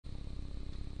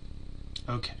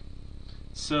Okay,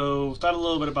 so thought a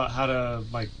little bit about how to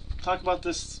like talk about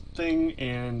this thing,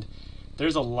 and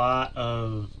there's a lot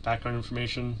of background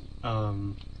information,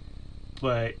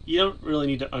 but you don't really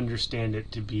need to understand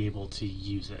it to be able to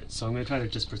use it. So I'm going to try to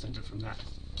just present it from that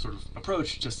sort of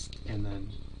approach, just and then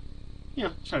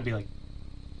try to be like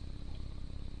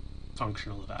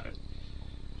functional about it.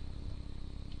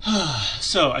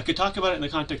 So I could talk about it in the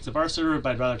context of our server,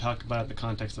 but I'd rather talk about it in the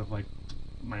context of like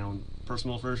my own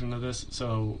personal version of this.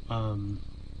 So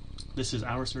this is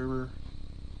our server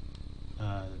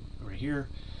right here.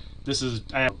 This is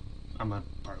I'm a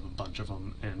part of a bunch of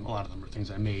them, and a lot of them are things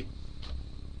I made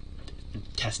in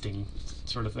testing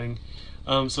sort of thing.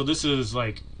 So this is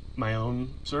like my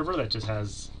own server that just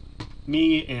has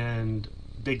me and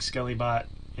Big Skellybot,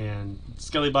 and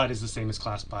Skellybot is the same as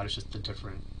ClassBot. It's just a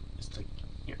different. It's like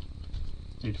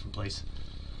in a different place.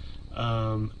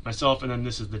 Myself, and then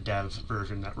this is the dev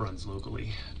version that runs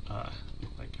locally.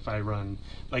 Like if I run,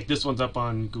 like this one's up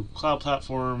on Google Cloud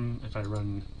Platform. If I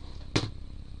run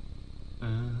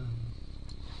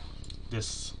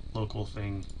this local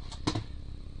thing,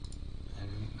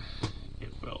 then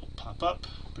it will pop up,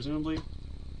 presumably.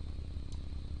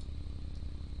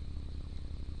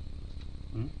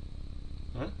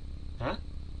 Huh? Huh?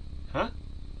 Huh?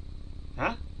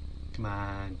 Huh? Come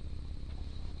on.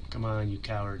 Come on, you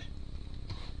coward.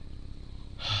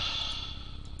 What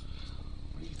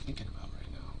are you thinking about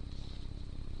right now?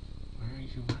 Where are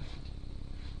you running?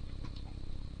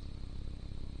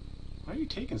 Why are you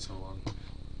taking so long?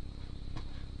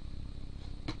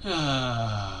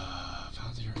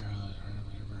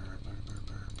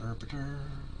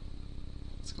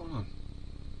 What's going on?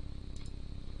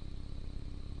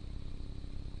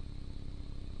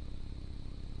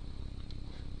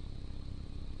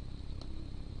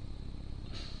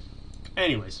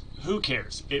 Anyways, who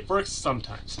cares? It works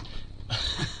sometimes.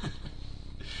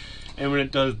 And when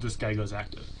it does, this guy goes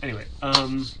active. Anyway,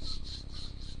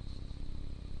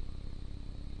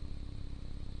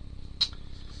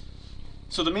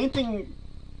 so the main thing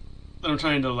that I'm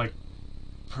trying to like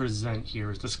present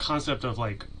here is this concept of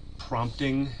like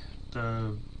prompting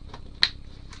the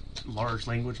large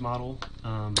language model,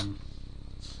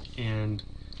 and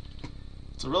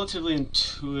it's a relatively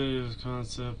intuitive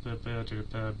concept.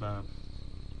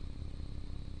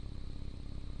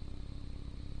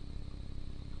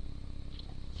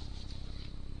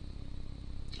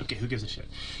 Okay, who gives a shit?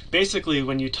 Basically,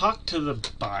 when you talk to the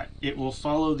bot, it will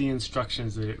follow the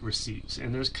instructions that it receives.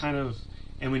 And there's kind of,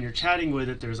 and when you're chatting with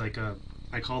it, there's like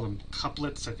I call them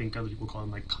couplets. I think other people call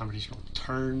them like conversational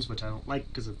turns, which I don't like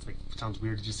because it's like, it sounds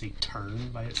weird to just say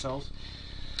turn by itself.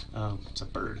 It's a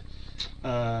bird.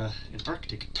 An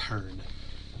Arctic tern.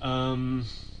 And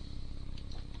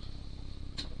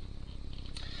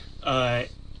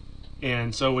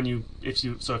so when if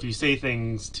you say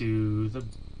things to the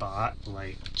bot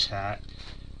like chat,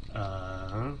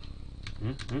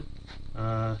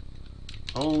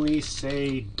 only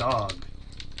say dog.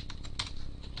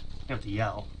 You have to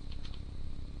yell,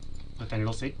 but then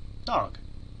it'll say dog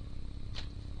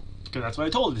because that's what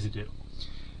I told it to do.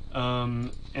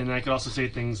 And I could also say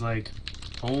things like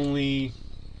only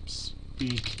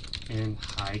speak in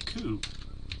haiku.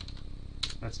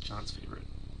 That's John's favorite.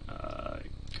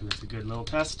 Because it's a good little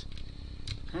test.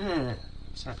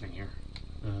 What's happening here?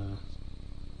 I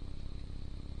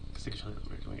think I should show you the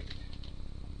way we're doing it.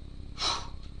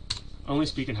 Only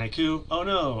speak in haiku. Oh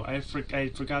no, I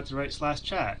forgot to write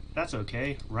 /chat. That's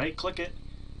okay. Right click it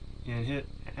and hit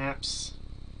apps.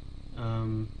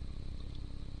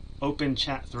 Open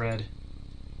chat thread,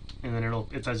 and then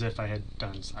it's as if I had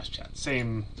done /chat.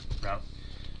 Same route.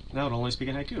 Now it'll only speak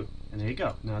in haiku, and there you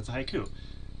go. Now it's a haiku.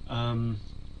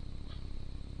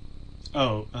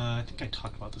 I think I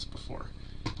talked about this before.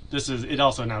 It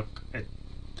also now it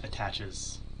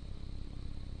attaches.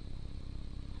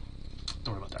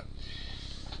 Don't worry about that.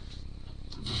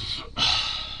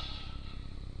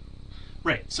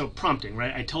 Right, so prompting,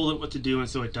 right? I told it what to do, and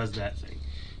so it does that thing.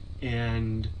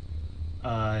 And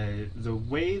the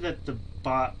way that the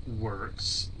bot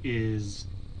works is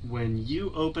when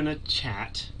you open a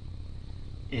chat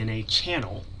in a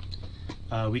channel,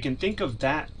 we can think of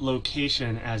that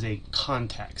location as a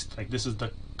context. Like this is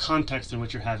the context in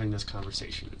which you're having this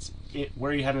conversation.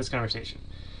 Where are you having this conversation?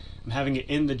 I'm having it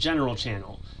in the general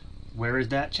channel. Where is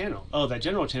that channel? Oh, that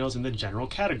general channel is in the general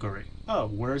category. Oh,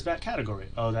 where is that category?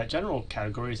 Oh, that general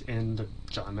category is in the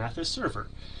John Mathis server.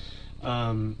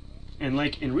 And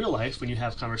like in real life, when you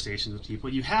have conversations with people,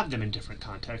 you have them in different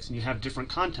contexts, and you have different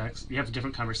contexts. You have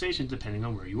different conversations depending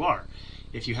on where you are.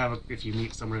 If you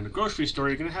meet someone in a grocery store,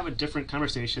 you're going to have a different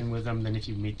conversation with them than if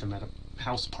you meet them at a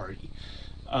house party.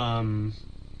 And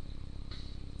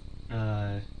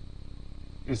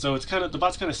so it's kind of, the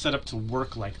bot's kind of set up to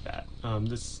work like that.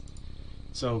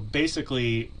 So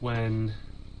basically when,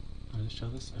 I'll just show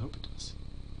this, I hope it does.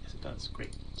 Yes, it does,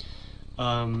 great.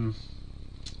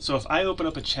 So if I open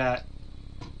up a chat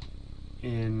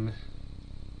in,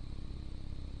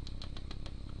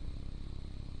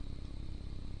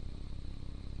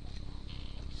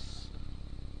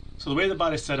 so the way the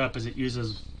bot is set up is it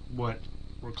uses what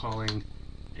we're calling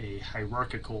a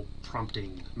hierarchical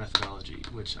prompting methodology,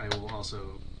 which I will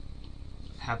also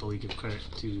happily give credit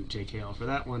to JKL for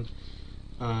that one.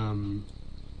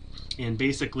 And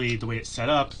basically the way it's set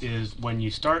up is when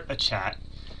you start a chat,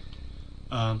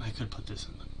 I could put this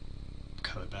in the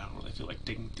code, but I don't really feel like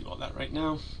digging through all that right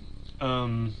now.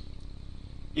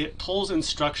 It pulls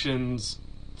instructions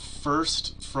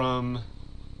first from,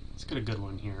 let's get a good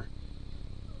one here.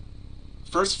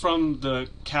 First from the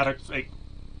category,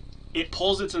 it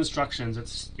pulls its instructions,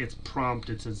 its prompt,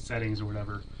 its settings or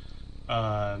whatever.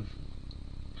 Not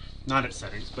its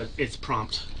settings, but its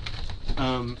prompt.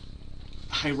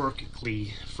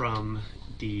 Hierarchically from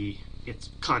its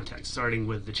context, starting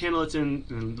with the channel it's in,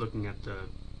 and looking at the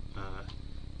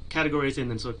category it's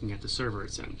in, and then looking at the server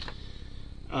it's in.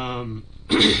 And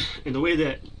the way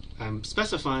that I'm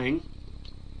specifying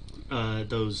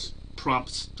those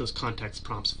prompts, those context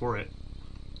prompts for it,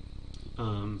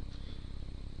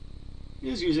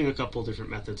 is using a couple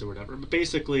different methods or whatever. But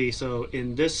basically, so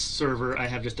in this server, I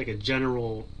have just like a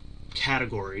general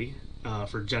category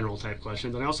for general type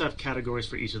questions, and I also have categories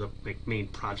for each of the main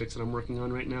projects that I'm working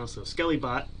on right now. So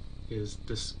SkellyBot is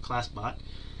this class bot,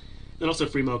 and also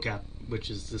free mocap, which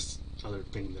is this other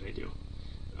thing that I do.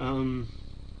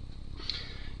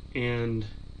 And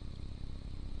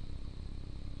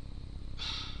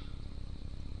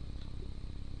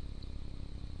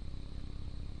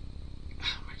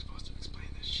how am I supposed to explain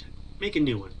this shit? Make a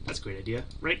new one. That's a great idea.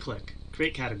 Right click,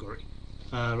 create category.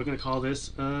 We're going to call this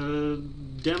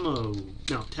demo,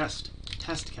 no, test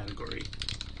category.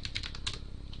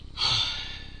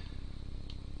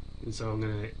 And so I'm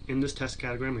going to, in this test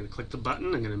category, I'm going to click the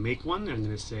button, I'm going to make one, I'm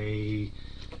going to say,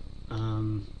 what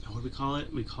do we call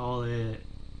it? We call it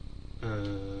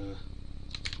prompt.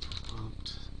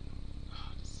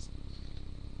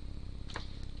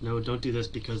 No, don't do this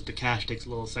because the cache takes a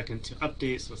little second to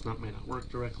update, so might not work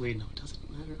directly. No, it doesn't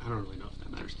matter. I don't really know if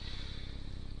that matters.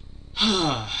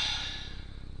 I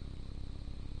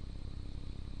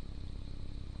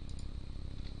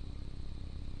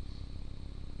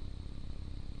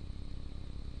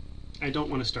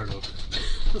don't want to start over.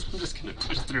 I'm just going to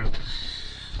push through.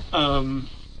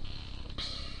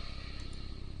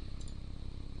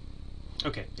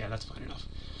 Okay, yeah, that's fine enough.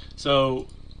 So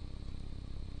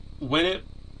when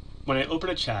I open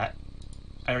a chat,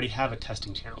 I already have a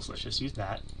testing channel, so let's just use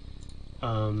that.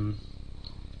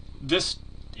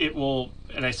 It will,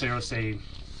 and I say, let's say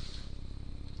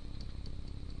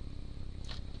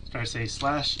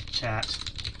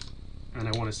 /chat, and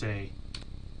I want to say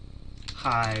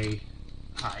hi.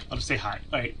 I'll just say hi.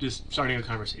 All right, just starting a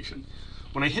conversation.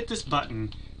 When I hit this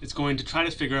button, it's going to try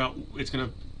to figure out, it's going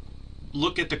to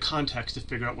look at the context to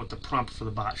figure out what the prompt for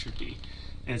the bot should be.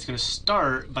 And it's going to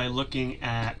start by looking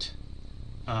at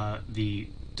the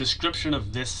description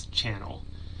of this channel,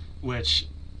 which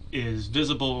is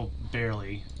visible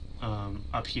barely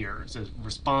up here. It says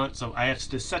respond, so I have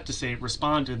this set to say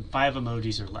respond in 5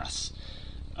 emojis or less.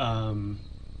 Or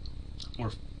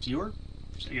fewer?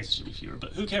 I guess it should be fewer,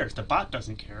 but who cares? The bot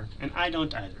doesn't care, and I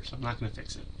don't either, so I'm not going to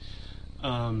fix it.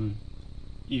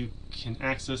 You can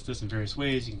access this in various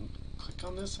ways. You can click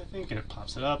on this, I think, and it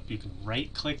pops it up. You can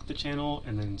right-click the channel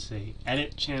and then say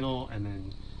edit channel, and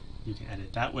then you can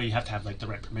edit that way. You have to have like the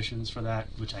right permissions for that,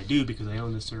 which I do because I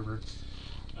own this server.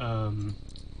 And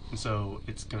so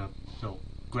it's gonna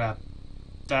grab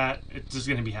that. It's just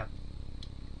gonna be happy.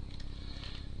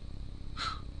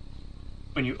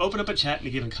 When you open up a chat in a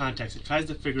given context, it tries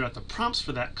to figure out the prompts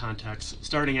for that context,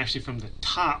 starting actually from the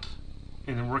top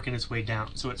and then working its way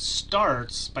down. So it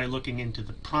starts by looking into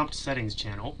the prompt settings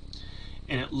channel,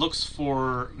 and it looks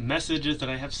for messages that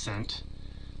I have sent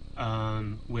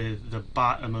with the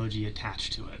bot emoji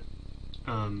attached to it.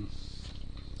 And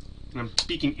I'm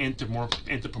speaking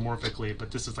anthropomorphically,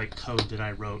 but this is like code that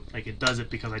I wrote. Like, it does it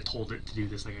because I told it to do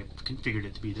this. Like, I configured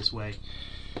it to be this way.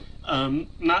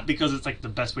 Not because it's like the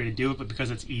best way to do it, but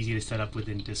because it's easy to set up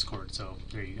within Discord. So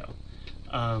there you go.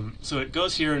 So it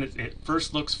goes here and it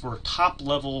first looks for top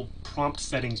level prompt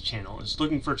settings channel. It's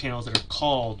looking for channels that are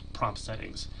called prompt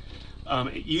settings.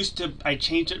 It used to, I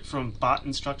changed it from bot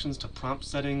instructions to prompt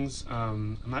settings.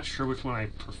 I'm not sure which one I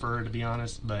prefer, to be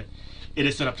honest, but it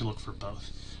is set up to look for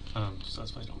both. So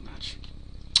that's why they don't match.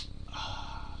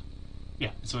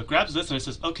 Yeah, so it grabs this and it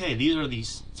says, okay, these are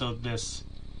these, so this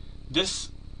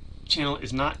channel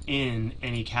is not in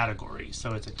any category,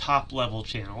 so it's a top level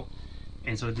channel,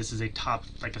 and so this is a top,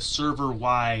 like a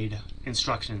server-wide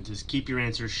instructions is keep your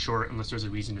answers short unless there's a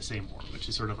reason to say more, which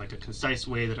is sort of like a concise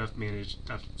way that I've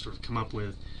sort of come up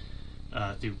with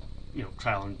through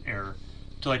trial and error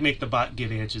to like make the bot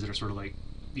give answers that are sort of like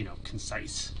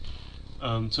concise.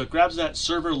 So it grabs that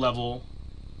server level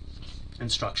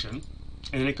instruction,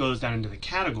 and then it goes down into the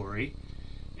category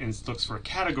and looks for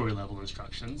category level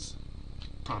instructions,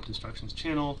 prompt instructions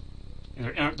channel,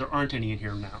 and there aren't any in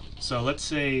here now. So let's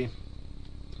say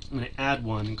I'm going to add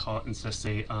one and call it and just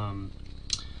say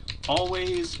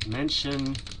always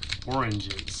mention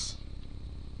oranges,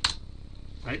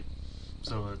 right?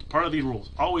 So it's part of the rules.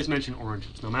 Always mention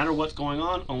oranges, no matter what's going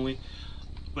on.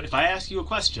 But if I ask you a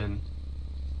question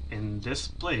in this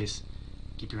place,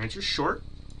 keep your answers short.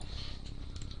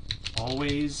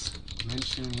 Always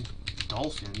mention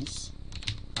dolphins.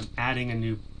 I'm adding a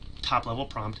new top level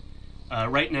prompt.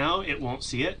 Right now it won't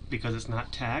see it because it's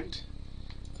not tagged.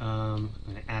 I'm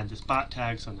going to add this bot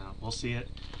tag so now we'll see it.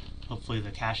 Hopefully the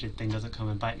cached thing doesn't come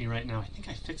and bite me right now. I think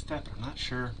I fixed that, but I'm not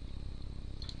sure.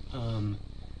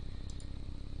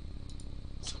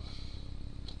 So,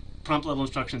 prompt level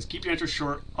instructions, keep your answers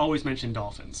short, always mention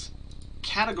dolphins.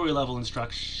 Category level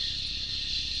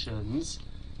instructions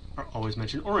are always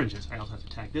mention oranges. I also have to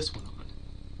tag this one on.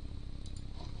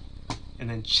 And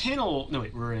then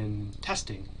we're in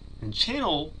testing. And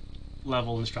channel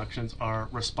level instructions are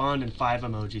respond in 5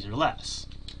 emojis or less.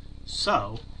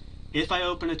 So if I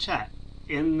open a chat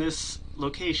in this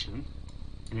location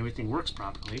and everything works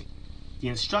properly, the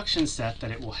instruction set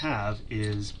that it will have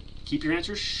is keep your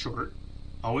answers short,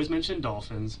 always mention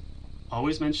dolphins,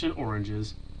 always mention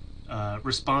oranges,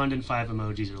 respond in 5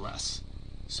 emojis or less.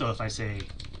 So if I say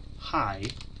hi,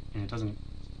 and it doesn't,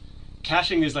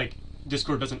 caching is like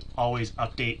Discord doesn't always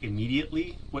update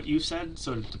immediately what you've said,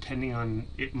 so depending on,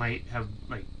 it might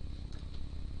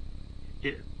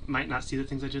not see the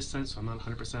things I just sent, so I'm not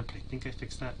 100%, but I think I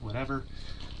fixed that, whatever.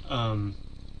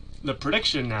 The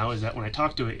prediction now is that when I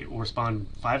talk to it, it will respond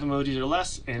 5 emojis or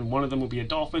less, and one of them will be a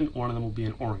dolphin, one of them will be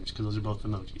an orange, because those are both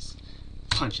emojis.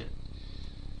 Punch it.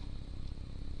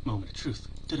 Moment of truth.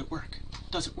 Did it work?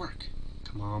 Does it work?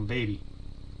 Come on, baby.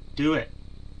 Do it.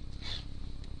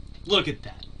 Look at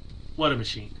that. What a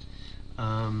machine.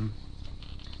 I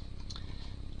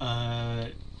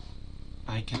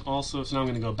can also, so now I'm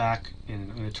going to go back and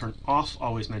I'm going to turn off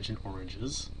always mention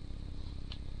oranges.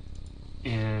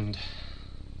 And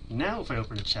now if I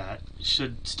open a chat, it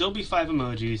should still be 5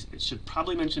 emojis. It should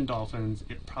probably mention dolphins.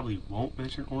 It probably won't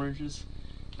mention oranges.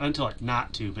 Until it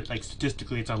not to, but like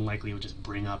statistically it's unlikely it would just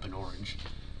bring up an orange.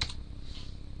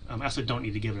 I also don't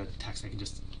need to give it a text. I can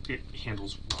just, it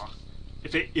handles raw.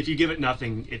 If you give it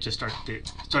nothing, it just starts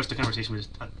the conversation with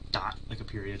just a dot, like a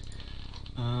period.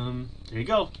 There you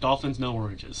go. Dolphins, no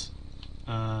oranges.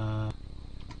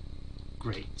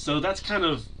 Great. So that's kind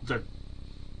of the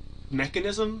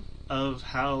mechanism of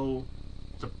how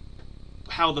the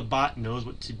bot knows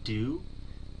what to do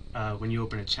when you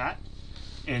open a chat,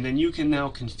 and then you can now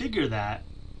configure that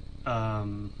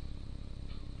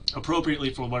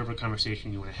appropriately for whatever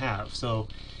conversation you want to have. So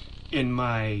in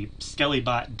my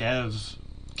SkellyBot dev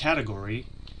category,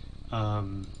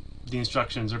 the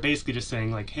instructions are basically just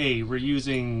saying like, hey, we're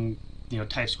using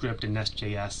TypeScript and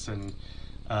Nest.js, and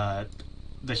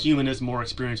the human is more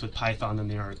experienced with Python than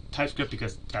they are with TypeScript,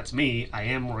 because that's me. I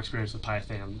am more experienced with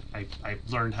Python. I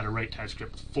learned how to write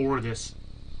TypeScript for this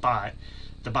bot.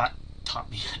 The bot taught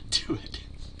me how to do it.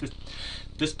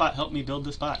 This bot helped me build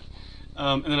this bot.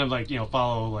 And then I'm like,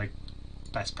 follow like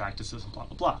best practices and blah,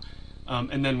 blah, blah.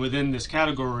 And then within this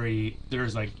category,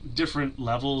 there's like different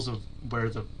levels of where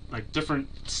the different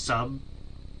sub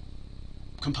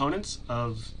components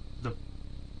of the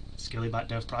SkellyBot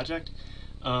dev project.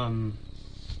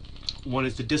 One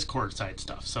is the Discord side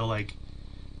stuff. So like,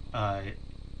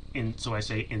 so I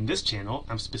say in this channel,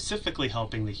 I'm specifically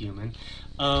helping the human.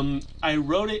 I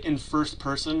wrote it in first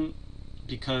person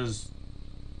because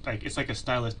it's like a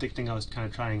stylistic thing I was kind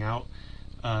of trying out,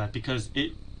 because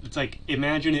it's like,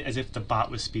 imagine it as if the bot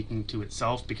was speaking to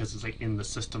itself, because it's like in the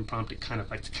system prompt, it's kind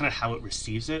of how it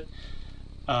receives it.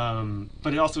 But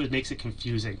it makes it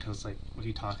confusing, because like, what are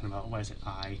you talking about? Why is it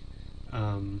I?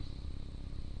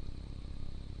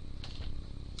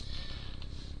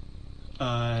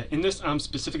 In this, I'm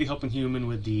specifically helping human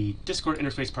with the Discord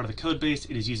interface part of the code base.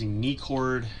 It is using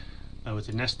Nicord with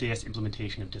the Nest.js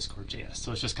implementation of Discord.js.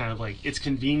 So it's just kind of like, it's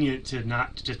convenient to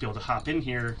not just be able to hop in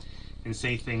here and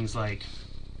say things like,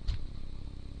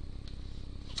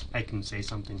 I can say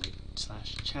something like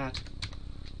 /chat,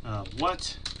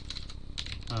 what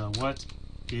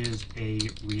is a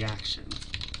reaction?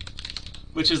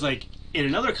 Which is like, in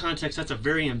another context, that's a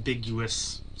very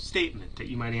ambiguous statement that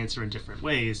you might answer in different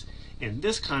ways. In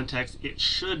this context, it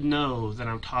should know that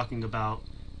I'm talking about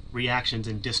reactions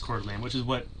in Discord land, which is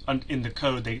what in the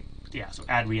code so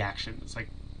add reaction. It's like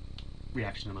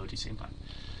reaction emoji, same time.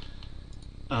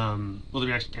 Well, the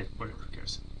reaction, whatever, who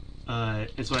cares?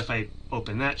 And so if I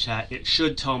open that chat, it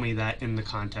should tell me that in the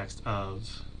context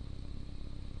of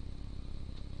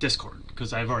Discord,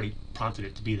 because I've already prompted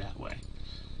it to be that way.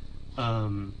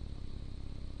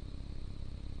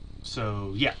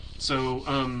 So yeah, so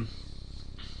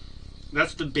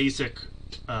that's the basic,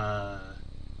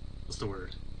 what's the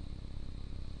word?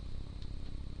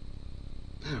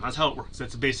 I don't know, that's how it works.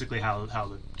 That's basically how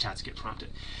the chats get prompted.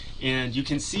 And you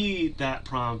can see that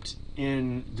prompt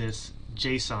in this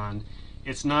JSON.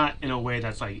 It's not in a way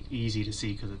that's like easy to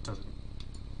see because it doesn't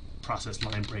process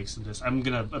line breaks in this. I'm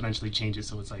gonna eventually change it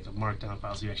so it's like a markdown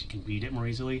file so you actually can read it more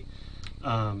easily.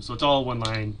 So it's all one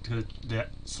line. The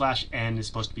 /n is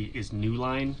supposed to be new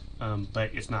line,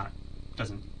 but it's not.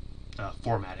 Doesn't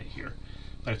format it here.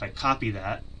 But if I copy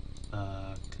that,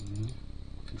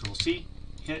 Control C,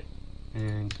 hit,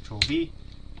 and Control V.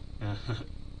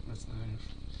 That's not enough.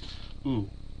 Ooh,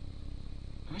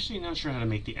 I'm actually not sure how to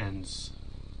make the ends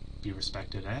be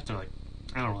respected. I don't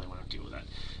really want to deal with that.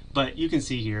 But you can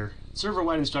see here,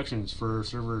 server-wide instructions for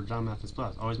server John Mathis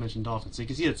Plus. Always mention dolphins. So you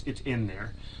can see it's in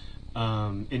there.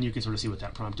 And you can sort of see what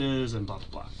that prompt is and blah, blah,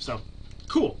 blah. So,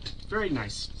 cool. Very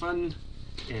nice. Fun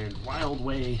and wild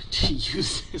way to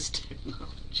use this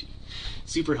technology.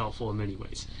 Super helpful in many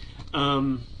ways.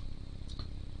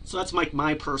 So that's like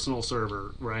my personal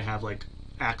server where I have like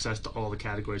access to all the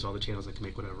categories, all the channels. I can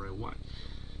make whatever I want.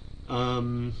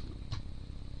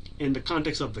 In the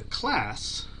context of the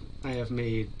class, I have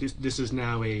made this is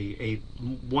now a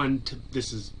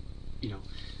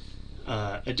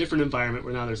different environment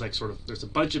where now there's like there's a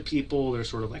bunch of people. There's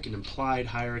sort of like an implied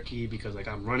hierarchy because like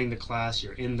I'm running the class,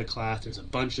 you're in the class. There's a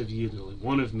bunch of you. There's only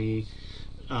one of me.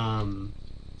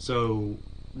 So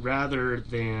rather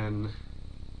than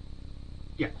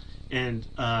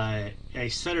I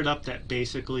set it up that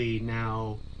basically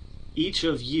now each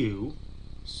of you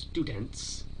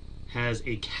students has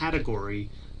a category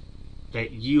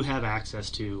that you have access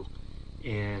to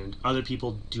and other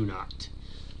people do not.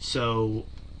 So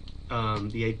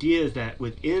the idea is that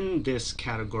within this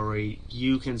category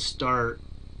you can start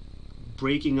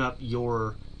breaking up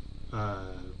your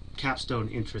Capstone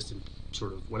interest in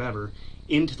sort of whatever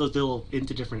into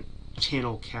into different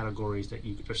channel categories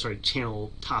that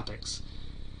channel topics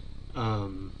for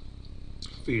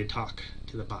you to talk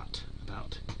to the bot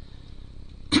about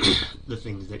the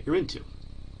things that you're into.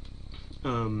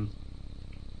 We'll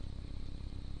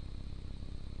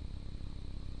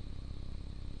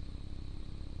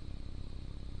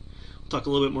talk a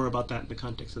little bit more about that in the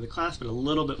context of the class, but a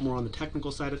little bit more on the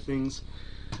technical side of things.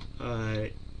 So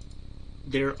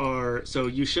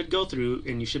you should go through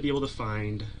and you should be able to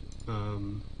find a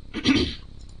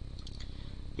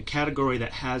category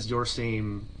that has your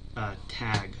same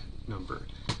tag number.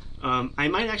 I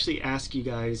might actually ask you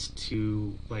guys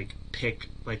to pick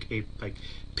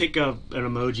an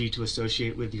emoji to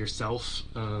associate with yourself,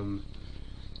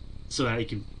 so that you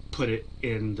can put it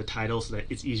in the title so that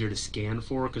it's easier to scan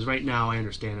for. Because right now I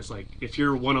understand it's like if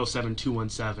you're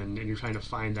 107217 and you're trying to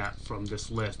find that from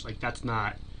this list, that's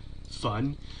not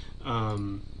fun.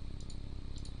 And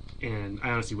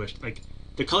I honestly wish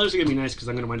the colors are gonna be nice because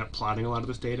I'm gonna wind up plotting a lot of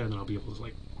this data and then I'll be able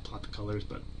to plot the colors.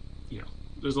 But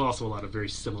there's also a lot of very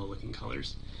similar looking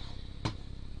colors.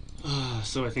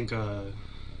 So I think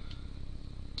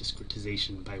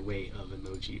discretization by way of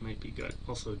emoji might be good.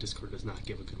 Also, Discord does not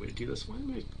give a good way to do this. Why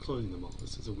am I closing them all?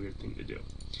 This is a weird thing to do.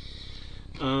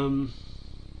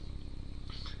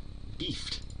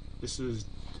 Beefed. This is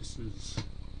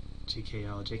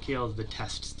JKL. JKL is the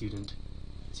test student.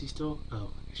 Is he still?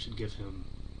 Oh, I should give him.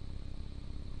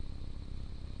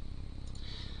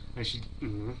 I should.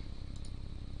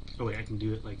 Oh wait, I can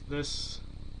do it like this.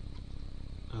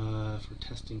 For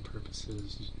testing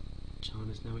purposes,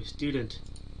 John is now a student.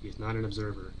 He is not an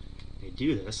observer. I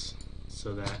do this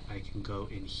so that I can go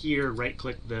in here,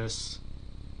 right-click this,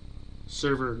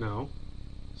 server, no,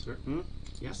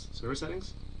 yes, server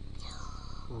settings,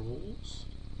 roles,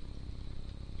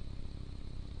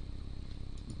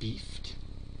 beefed,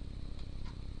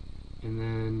 and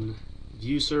then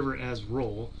view server as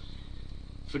role.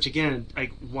 which again,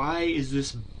 like, why is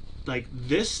this, like,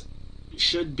 this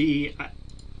should be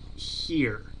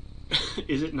here.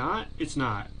 Is it not? It's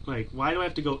not. Like, why do I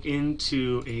have to go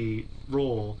into a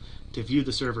role to view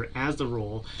the server as the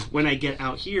role when I get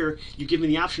out here? You give me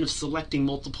the option of selecting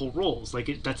multiple roles. Like,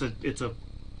 it's a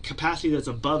capacity that's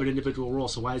above an individual role.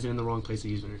 So why is it in the wrong place of the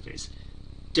user interface?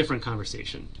 Different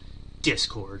conversation.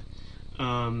 Discord.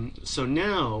 So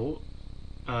now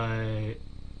I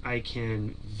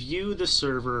can view the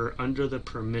server under the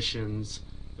permissions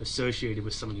associated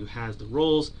with someone who has the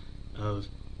roles of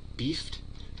beefed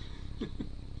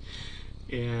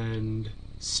and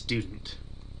student.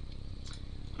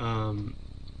 And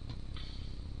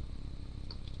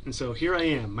so here I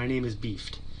am. My name is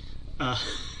Beefed. Oh,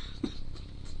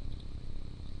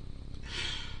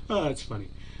 that's funny.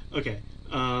 Okay.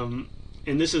 And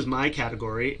this is my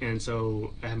category, and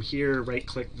so I'm here,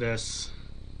 right-click this,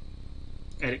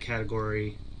 edit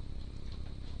category.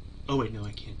 Oh wait, no,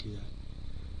 I can't do that.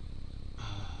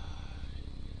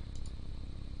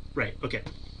 Right, okay.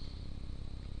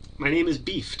 My name is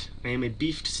Beefed. I am a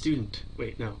Beefed student.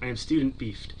 Wait, no, I am student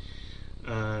Beefed.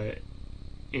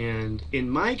 And in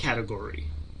my category,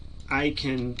 I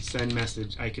can send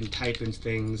message, I can type in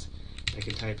things, I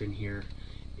can type in here.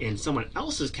 In someone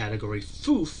else's category,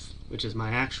 Foof, which is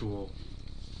my actual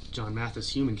John Mathis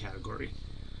human category,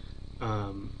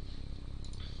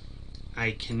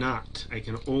 I cannot. I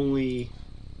can only...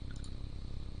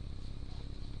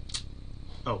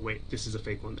 Oh, wait, this is a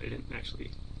fake one that I didn't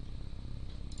actually...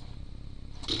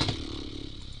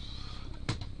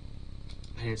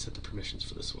 I didn't set the permissions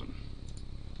for this one.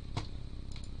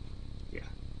 Yeah,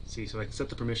 see, so I can set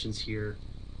the permissions here,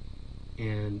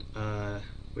 and,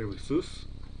 where are we, Foof?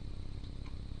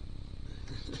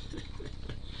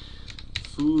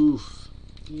 Foof.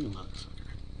 You motherfucker.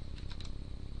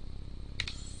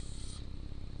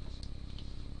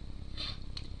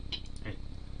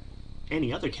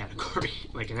 Any other category,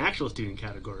 like an actual student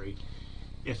category,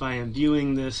 if I am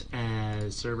viewing this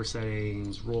as server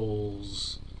settings,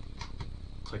 roles,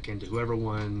 click into whoever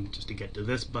one just to get to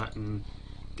this button,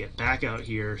 get back out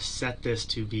here, set this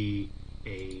to be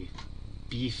a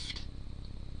beefed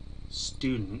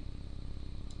student.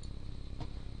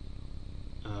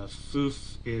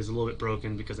 Foof is a little bit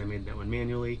broken because I made that one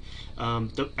manually.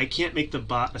 I can't make the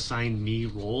bot assign me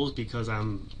roles because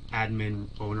I'm admin,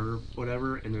 owner,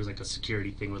 whatever, and there's like a security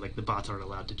thing where like the bots aren't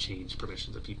allowed to change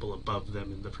permissions of people above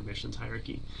them in the permissions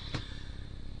hierarchy.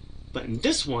 But in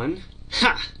this one,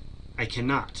 ha! I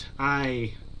cannot.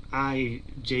 I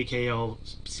JKL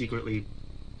secretly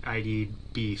ID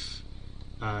beef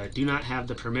do not have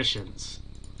the permissions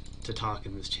to talk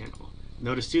in this channel.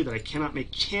 Notice too that I cannot make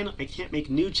I can't make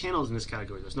new channels in this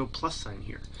category. There's no plus sign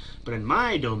here. But in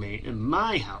my domain, in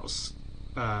my house,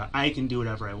 I can do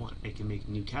whatever I want. I can make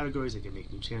new categories. I can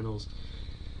make new channels.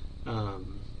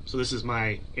 So this is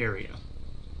my area.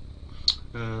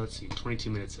 Let's see, 22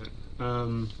 minutes in.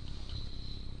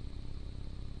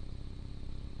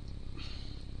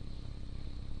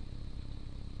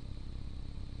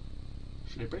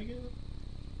 Should I break it?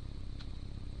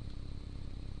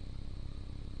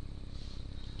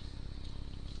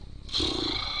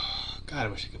 God, I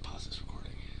wish I could pause this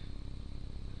recording.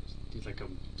 It's like it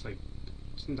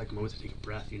seems like a moment to take a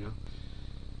breath, you know?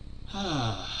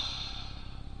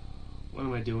 What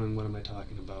am I doing? What am I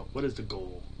talking about? What is the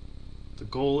goal? The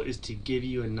goal is to give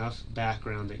you enough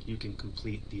background that you can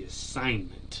complete the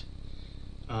assignment.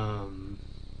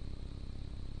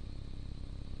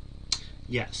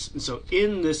 Yes, and so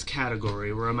in this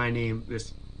category where my name,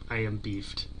 I am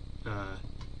beefed, I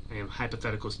am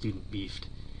hypothetical student beefed.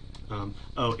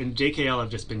 Oh, and JKL I've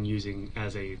just been using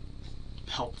as a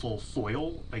helpful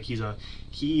foil. Like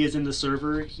he is in the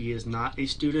server, he is not a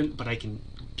student, but I can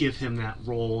give him that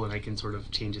role and I can sort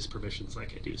of change his permissions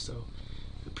like I do, so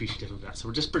I'm appreciative of that. So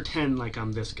we'll just pretend like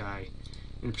I'm this guy,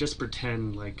 and just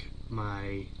pretend like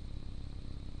my...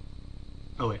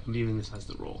 Oh wait, I'm viewing this as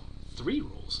the role. 3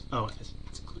 roles. Oh, it's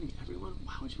including everyone?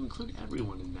 Why would you include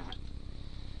everyone in that?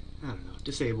 I don't know.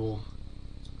 Disable,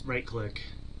 right click,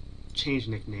 change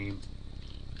nickname.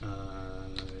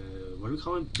 What do we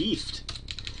call him? Beefed.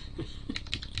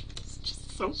 It's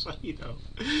just so funny though.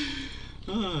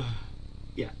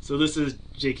 Yeah, so this is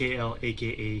JKL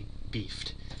aka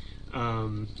Beefed.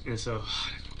 And so, I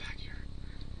have to go back here.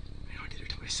 I know I did it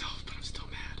to myself, but I'm still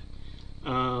mad.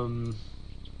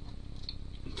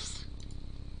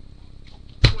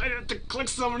 I have to click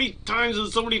so many times in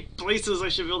so many places. I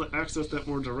should be able to access that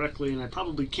more directly, and I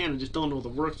probably can. I just don't know the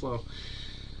workflow.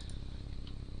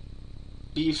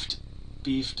 Beefed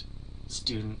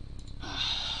student.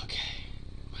 Okay.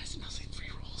 Why does it now say 3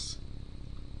 roles?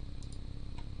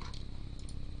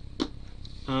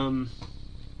 I'm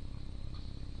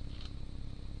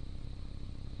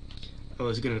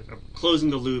closing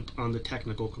the loop on the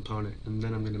technical component, and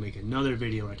then I'm gonna make another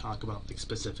video where I talk about like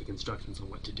specific instructions on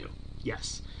what to do.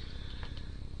 Yes.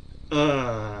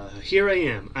 Here I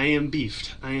am. I am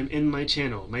beefed. I am in my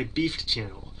channel, my beefed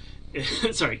channel.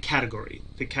 Sorry, category.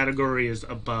 The category is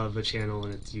above a channel,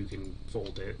 and you can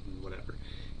fold it and whatever.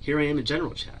 Here I am in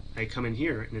general chat. I come in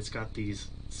here, and it's got these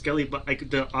skelly, like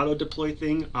the auto deploy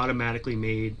thing automatically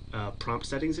made prompt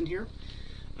settings in here.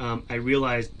 I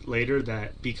realized later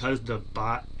that because the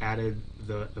bot added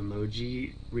the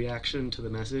emoji reaction to the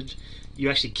message, you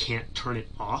actually can't turn it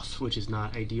off, which is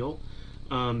not ideal.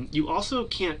 You also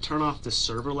can't turn off the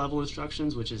server level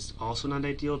instructions, which is also not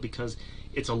ideal because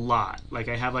it's a lot. Like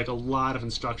I have like a lot of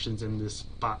instructions in this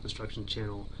bot instruction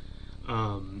channel,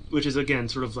 which is again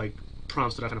sort of like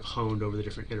prompts that I've kind of honed over the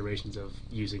different iterations of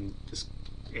using this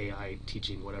AI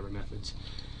teaching whatever methods.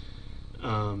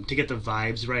 To get the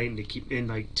vibes right and to keep in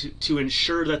like to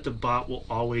ensure that the bot will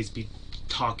always be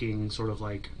talking sort of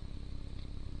like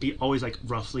be always like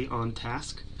roughly on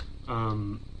task,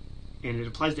 and it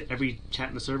applies to every chat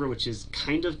in the server, which is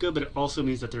kind of good, but it also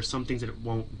means that there's some things that it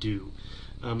won't do.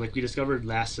 Like we discovered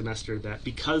last semester that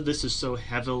because this is so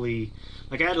heavily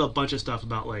like I added a bunch of stuff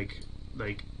about like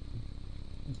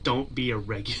don't be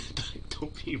irregular,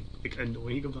 don't be like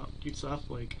annoying about yourself,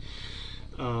 like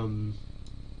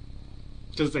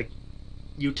because like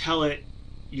you tell it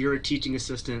you're a teaching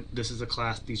assistant, this is a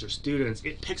class, these are students,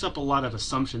 it picks up a lot of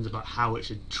assumptions about how it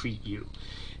should treat you,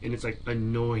 and it's like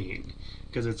annoying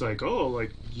because it's like, oh,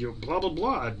 like you're blah blah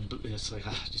blah. It's like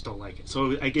I just don't like it.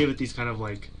 So I gave it these kind of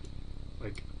like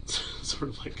sort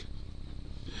of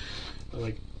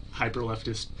like hyper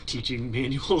leftist teaching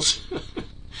manuals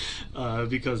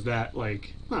because that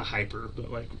like not hyper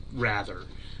but like rather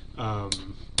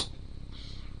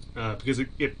because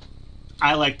it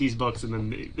I like these books, and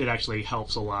then it actually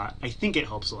helps a lot. I think it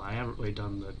helps a lot. I haven't really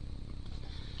done the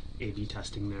A/B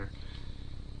testing there.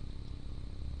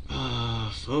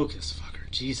 Focus, fucker.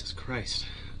 Jesus Christ.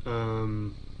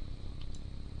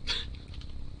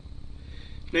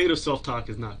 Negative self-talk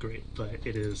is not great, but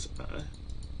it is,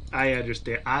 I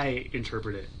understand, I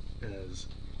interpret it as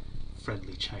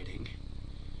friendly chiding.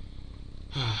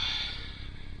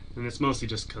 And it's mostly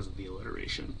just because of the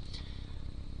alliteration.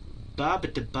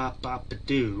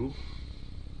 Ba-ba-da-ba-ba-ba-doo.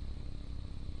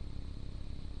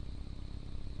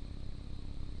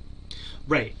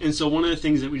 Right, and so one of the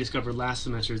things that we discovered last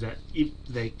semester is that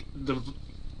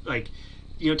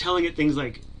telling it things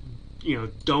like,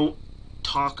 don't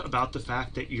talk about the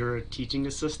fact that you're a teaching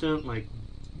assistant. Like,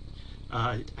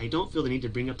 I don't feel the need to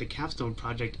bring up the Capstone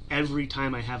project every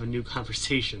time I have a new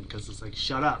conversation because it's like,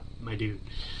 shut up, my dude.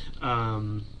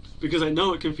 Because I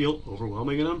know it can feel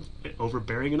overwhelming and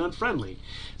overbearing and unfriendly.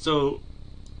 So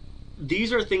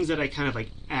these are things that I kind of like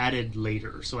added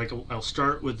later. So like I'll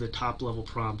start with the top level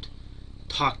prompt,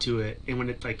 talk to it, and when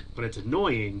it's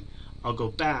annoying, I'll go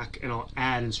back and I'll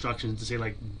add instructions to say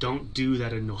like, don't do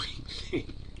that annoying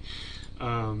thing.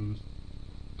 And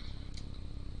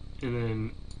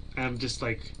then I'm just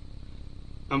like,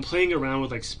 I'm playing around with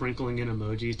like sprinkling in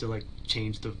emojis to like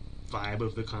change the vibe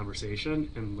of the conversation,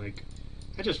 and like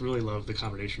I just really love the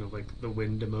combination of like the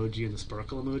wind emoji and the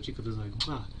sparkle emoji because it's like,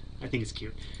 wow, I think it's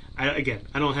cute. I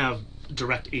don't have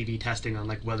direct A/B testing on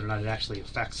like whether or not it actually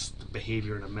affects the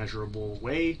behavior in a measurable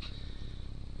way,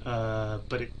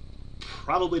 but it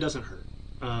probably doesn't hurt.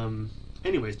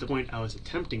 Anyways, the point I was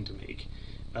attempting to make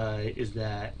is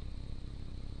that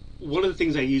one of the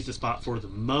things I use the spot for the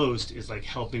most is like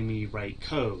helping me write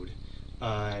code.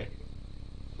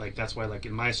 Like that's why like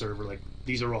in my server, like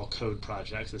these are all code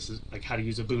projects. This is like how to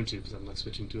use Ubuntu because I'm like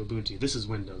switching to Ubuntu. This is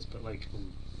Windows, but like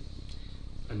I'm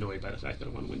annoyed by the fact that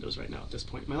I'm on Windows right now at this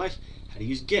point in my life. How to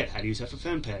use Git, how to use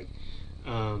FFmpeg.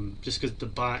 Just because the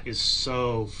bot is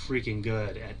so freaking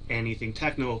good at anything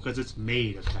technical because it's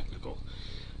made of technical.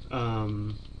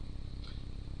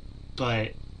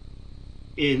 But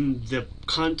in the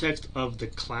context of the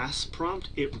class prompt,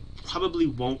 it probably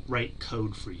won't write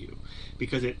code for you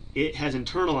because it has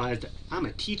internalized that I'm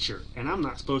a teacher and I'm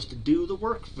not supposed to do the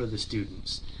work for the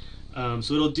students. So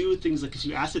it'll do things like if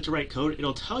you ask it to write code,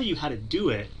 it'll tell you how to do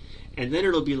it, and then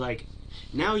it'll be like,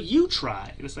 now you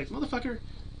try. And it's like, motherfucker,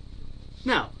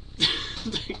 no.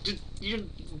 You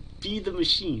be the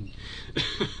machine.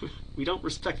 We don't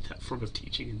respect that form of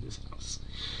teaching in this house.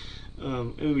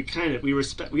 And we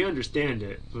understand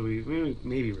it, but we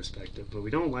maybe respect it, but we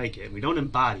don't like it. We don't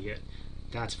embody it.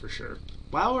 That's for sure.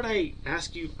 Why would I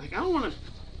ask you? Like, I don't want to.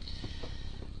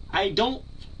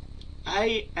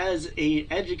 I, as a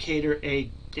educator,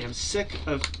 am sick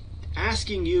of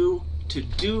asking you to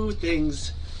do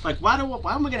things Like, why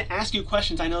am I going to ask you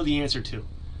questions I know the answer to?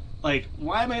 Like,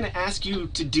 why am I going to ask you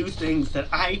to do things that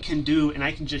I can do and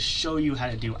I can just show you how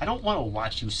to do? I don't want to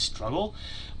watch you struggle.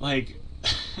 Like,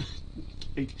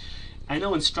 like, I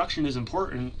know instruction is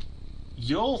important.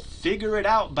 You'll figure it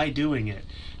out by doing it.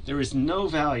 There is no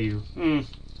value.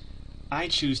 I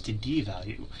choose to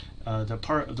devalue the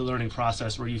part of the learning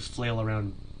process where you flail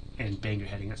around and bang your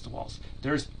head against the walls.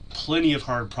 There's plenty of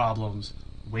hard problems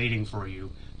waiting for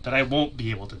you that I won't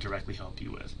be able to directly help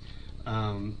you with.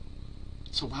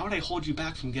 So why would I hold you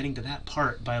back from getting to that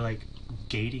part by like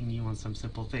gating you on some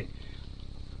simple thing?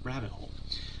 Rabbit hole.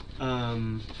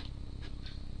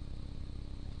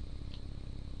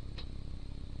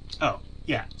 Oh,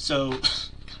 yeah, so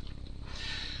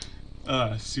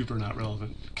super not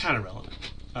relevant. Kind of relevant.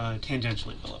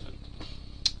 Tangentially relevant.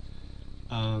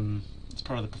 It's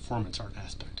part of the performance art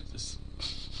aspect of this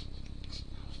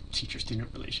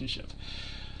teacher-student relationship.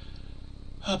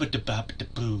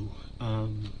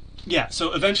 Yeah,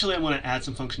 so eventually I want to add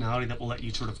some functionality that will let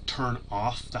you sort of turn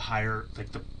off the higher,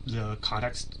 like the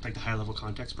context, like the higher level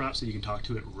context prop, so you can talk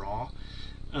to it raw.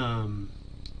 When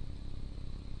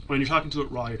you're talking to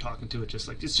it raw, you're talking to it just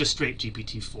like, it's just straight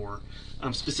GPT-4,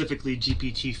 specifically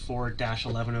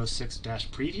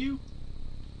GPT-4-1106-preview,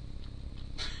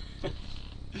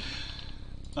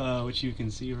 which you can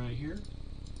see right here.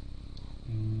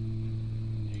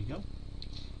 There you go.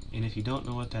 And if you don't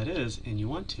know what that is and you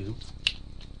want to,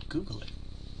 Google it.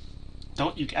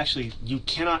 You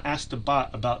cannot ask the bot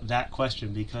about that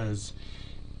question because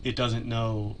it doesn't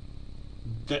know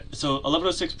that. So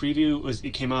 1106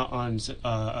 preview came out on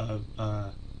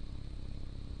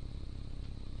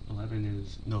 11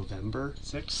 is November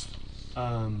 6th.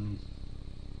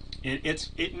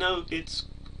 Its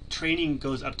training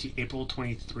goes up to April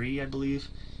 23, I believe.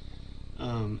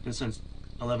 And since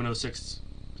 1106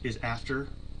 is after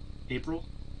April,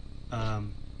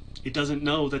 it doesn't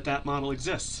know that model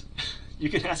exists. You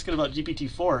can ask it about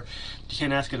GPT-4, you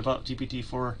can't ask it about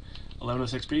GPT-4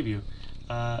 1106 preview,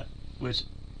 which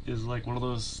is like one of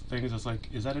those things that's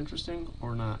like, is that interesting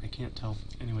or not? I can't tell.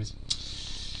 Anyways,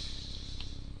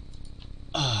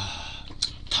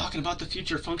 talking about the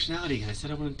future functionality, I said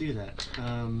I wouldn't do that.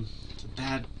 It's a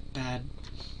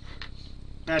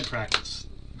bad practice.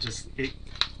 Just it.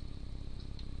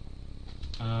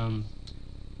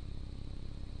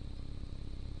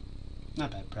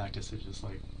 Not bad practice, it's just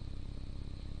like,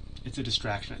 it's a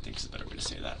distraction, I think is a better way to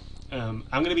say that. I'm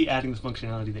going to be adding the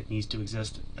functionality that needs to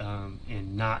exist,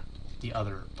 and not the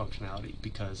other functionality,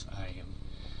 because I am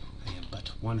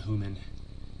but one human,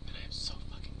 and I am so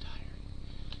fucking tired.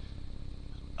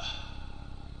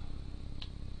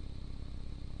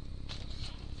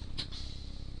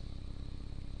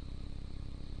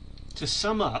 To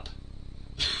sum up,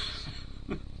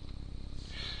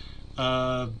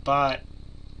 bot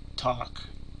talk,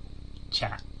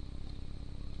 chat,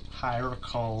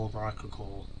 hierarchical,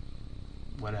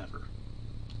 whatever.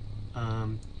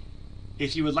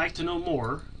 If you would like to know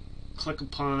more, click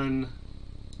upon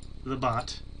the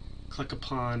bot, click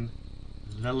upon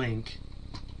the link,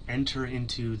 enter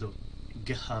into the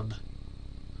GitHub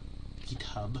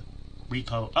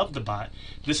repo of the bot.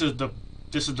 This is the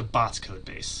bot's code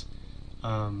base.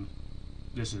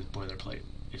 This is boilerplate.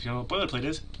 If you know what boilerplate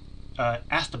is,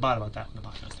 ask the bot about that one. The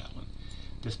bot knows that one.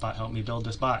 This bot helped me build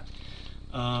this bot.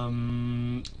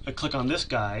 I click on this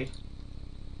guy,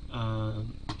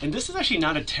 and this is actually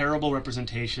not a terrible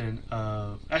representation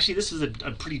of. Actually, this is a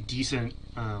pretty decent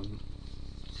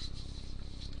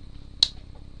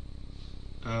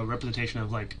representation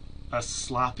of like a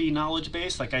sloppy knowledge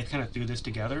base. Like I kind of threw this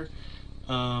together,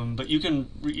 but you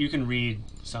can read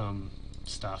some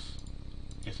stuff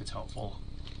if it's helpful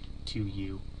to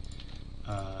you.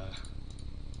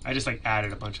 I just like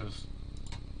added a bunch of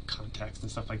context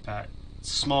and stuff like that.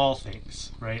 Small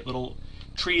things, right? Little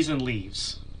trees and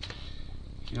leaves.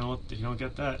 If you don't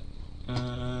get that,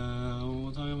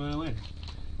 we'll talk about it later.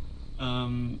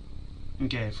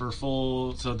 Okay, for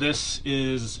full. So this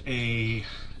is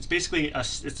it's basically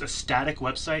it's a static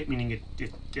website, meaning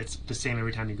it's the same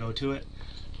every time you go to it.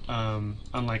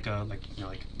 Unlike like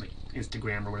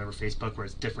Instagram or whatever, Facebook, where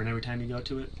it's different every time you go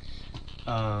to it.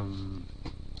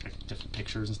 Like different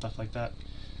pictures and stuff like that.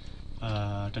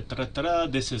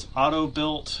 This is auto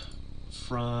built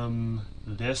from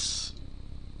this,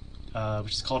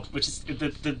 which is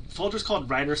the folder's called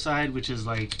Writer Side, which is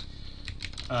like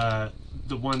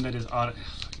the one that is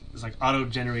auto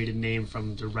generated name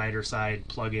from the Writer Side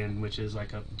plugin, which is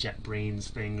like a JetBrains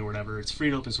thing or whatever. It's free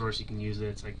and open source. You can use it.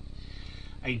 It's like,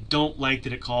 I don't like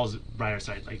that it calls it Writer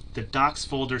Side. Like the docs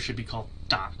folder should be called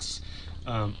docs.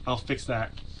 I'll fix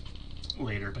that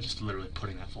later, but just literally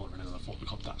putting that folder into the folder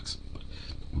called docs.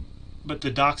 But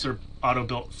the docs are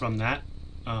auto-built from that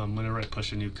whenever I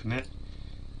push a new commit,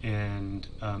 and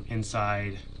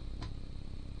inside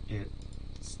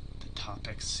it's the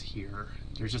topics here.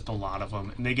 There's just a lot of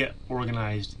them, and they get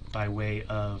organized by way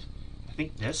of, I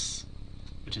think, this,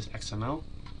 which is XML.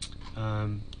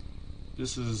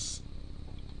 This is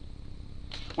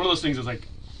one of those things. Is like,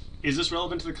 is this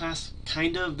relevant to the class?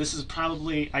 Kind of. This is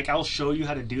probably, like, I'll show you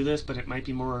how to do this, but it might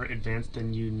be more advanced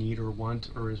than you need or want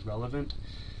or is relevant.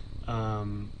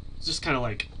 It's just kind of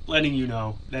like letting you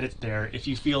know that it's there. If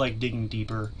you feel like digging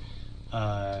deeper,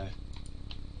 into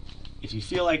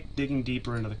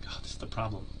the, this is the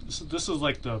problem. This is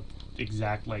like the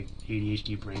exact like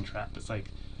ADHD brain trap. It's like,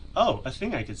 oh, a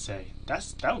thing I could say.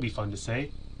 That would be fun to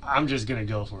say. I'm just gonna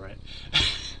go for it.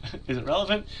 Is it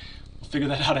relevant? We'll figure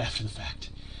that out after the fact.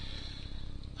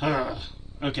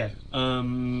 Okay.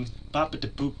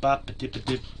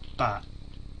 Bot.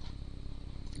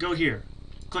 Go here.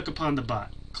 Click upon the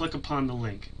bot. Click upon the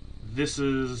link. This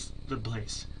is the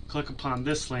place. Click upon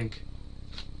this link.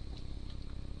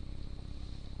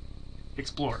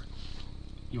 Explore.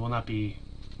 You will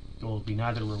be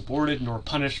neither rewarded nor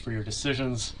punished for your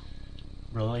decisions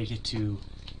related to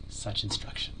such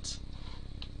instructions.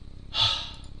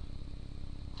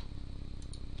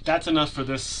 That's enough for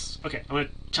this. Okay, I'm going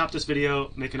to chop this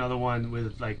video, make another one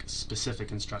with like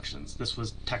specific instructions. This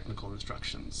was technical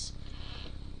instructions.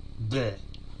 Bleh.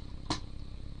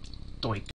 Doink.